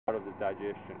part of the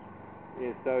digestion.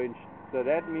 Yeah, so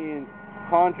that means,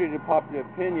 contrary to popular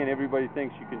opinion, everybody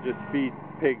thinks you can just feed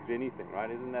pigs anything,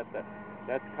 right? Isn't that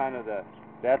that's kind of the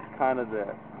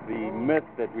myth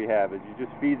that we have, is you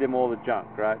just feed them all the junk,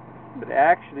 right? But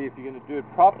actually, if you're going to do it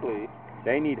properly,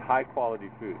 they need high quality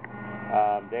food.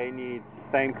 They need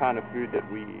the same kind of food that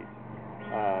we eat.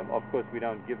 Of course, we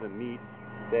don't give them meat.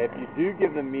 If you do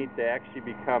give them meat, they actually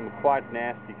become quite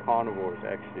nasty carnivores,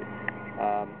 actually.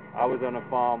 I was on a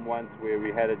farm once where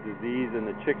we had a disease in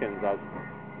the chickens.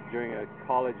 During a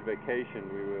college vacation,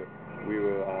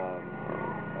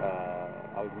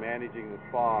 I was managing this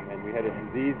farm, and we had a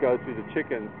disease go through the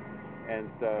chickens, and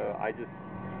so I just,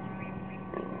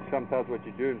 sometimes what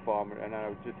you do in farm, and I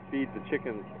would just feed the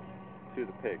chickens to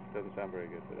the pigs. Doesn't sound very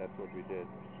good, but that's what we did.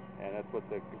 And that's what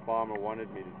the farmer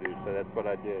wanted me to do, so that's what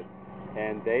I did.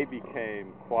 And they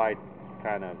became quite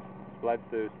kind of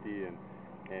bloodthirsty and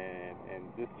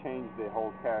just changed their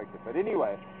whole character. But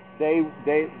anyway,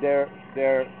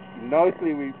 they're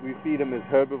mostly we feed them as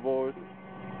herbivores,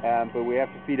 but we have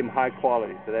to feed them high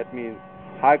quality. So that means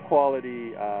high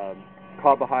quality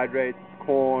carbohydrates,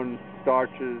 corn,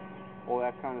 starches, all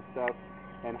that kind of stuff,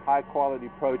 and high quality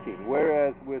protein.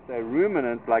 Whereas with a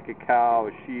ruminant like a cow,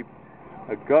 a sheep,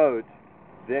 a goat,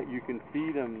 that you can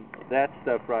feed them that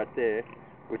stuff right there,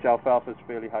 which alfalfa is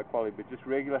fairly high quality, but just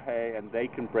regular hay, and they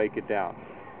can break it down.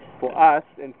 For us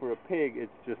and for a pig,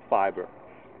 it's just fiber.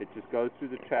 It just goes through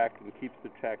the tract and keeps the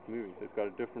tract moving. So it's got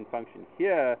a different function.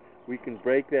 Here, we can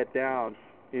break that down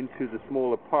into the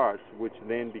smaller parts, which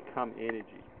then become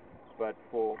energy. But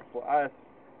for us,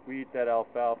 we eat that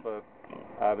alfalfa,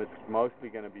 it's mostly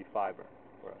going to be fiber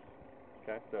for us.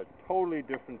 Okay, so totally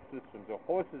different systems. A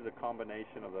horse is a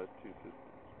combination of those two systems.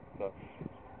 So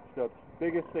the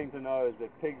biggest thing to know is that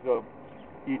pigs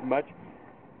eat much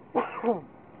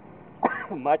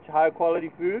higher quality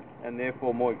food, and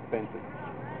therefore more expensive.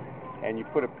 And you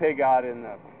put a pig out in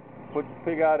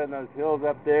those hills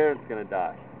up there, it's going to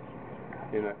die.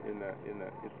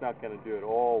 It's not going to do it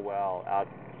all well out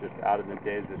in the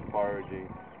desert foraging.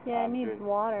 Yeah, it needs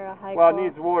water, a high quality. Well, it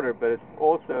needs water, but it's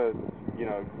also,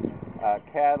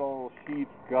 cattle, sheep,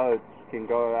 goats can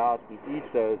go out and eat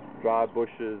those dry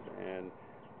bushes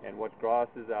and what grass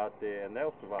is out there, and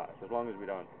they'll survive as long as we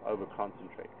don't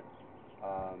over-concentrate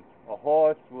them. A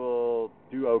horse will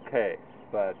do okay,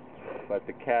 but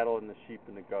the cattle and the sheep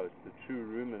and the goats, the true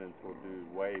ruminants, will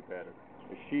do way better.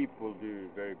 The sheep will do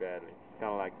very badly. It's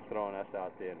kind of like throwing us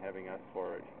out there and having us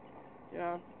forage.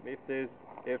 If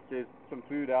there's some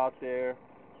food out there,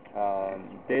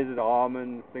 desert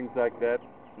almonds, things like that,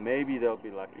 maybe they'll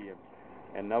be lucky,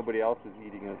 and nobody else is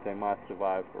eating it. They might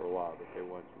survive for a while, but they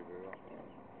won't do very well.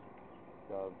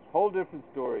 So, whole different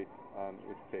story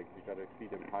with pigs. You got to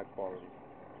feed them high quality.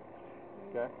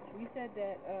 Okay. You said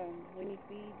that when you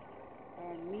feed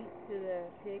meat to the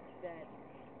pigs, that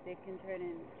they can turn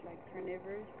in like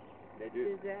carnivores. They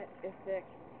do. Does that affect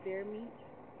their meat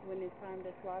when it's time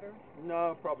to slaughter?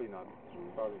 No, probably not.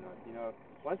 Probably not.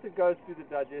 Once it goes through the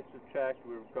digestive tract,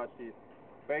 we've got these,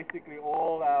 basically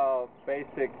all our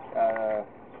basic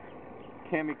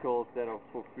chemicals that are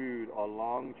for food are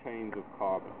long chains of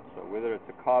carbon. So whether it's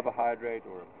a carbohydrate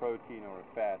or a protein or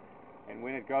a fat, and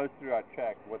when it goes through our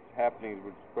tract, what's happening is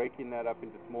we're breaking that up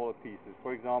into smaller pieces.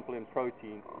 For example, in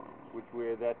protein,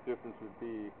 where that difference would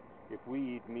be, if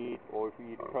we eat meat or if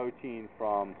we eat protein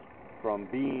from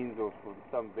beans or from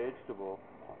some vegetable,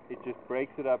 it just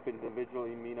breaks it up into individual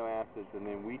amino acids, and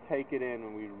then we take it in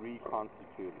and we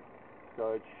reconstitute it.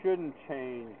 So it shouldn't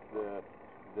change the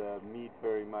meat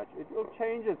very much. It will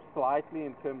change it slightly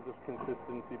in terms of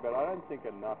consistency, but I don't think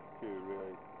enough to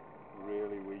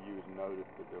really where you would notice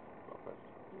the difference of it.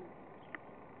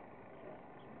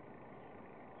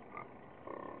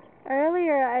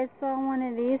 Earlier, I saw one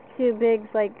of these two bigs,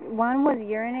 like one was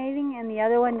urinating and the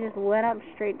other one just went up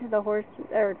straight to the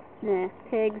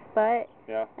pig's butt.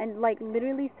 Yeah. And like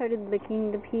literally started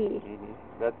licking the pee. Mm-hmm.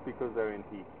 That's because they're in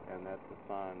heat, and that's a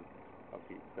sign of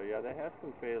heat. So yeah, they have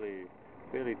some fairly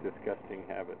disgusting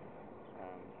habits.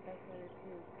 That's what it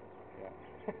is.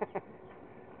 Yeah.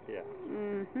 Yeah.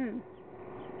 Mhm.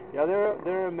 Yeah,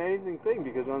 they're an amazing thing,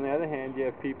 because on the other hand, you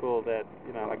have people that,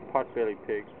 like pot-bellied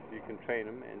pigs, you can train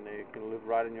them and they can live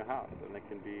right in your house and they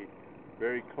can be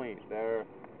very clean. They're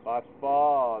by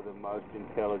far the most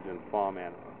intelligent farm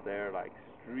animals. They're like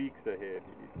streaks ahead.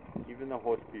 Even the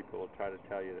horse people will try to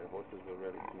tell you that horses are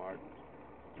really smart.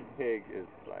 The pig is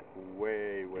like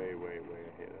way, way, way, way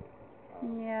ahead of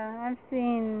them. Yeah, I've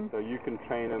seen so you can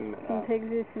train them. Some pigs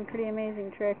do some pretty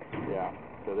amazing tricks. Yeah,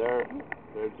 so they're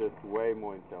just way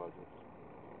more intelligent.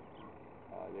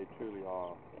 They truly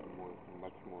are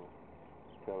much more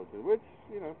intelligent. intelligent, which,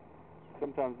 you know,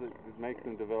 sometimes it makes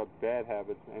them develop bad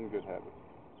habits and good habits.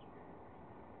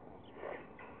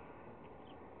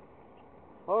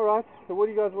 All right, so what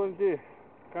do you guys want to do?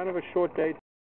 Kind of a short day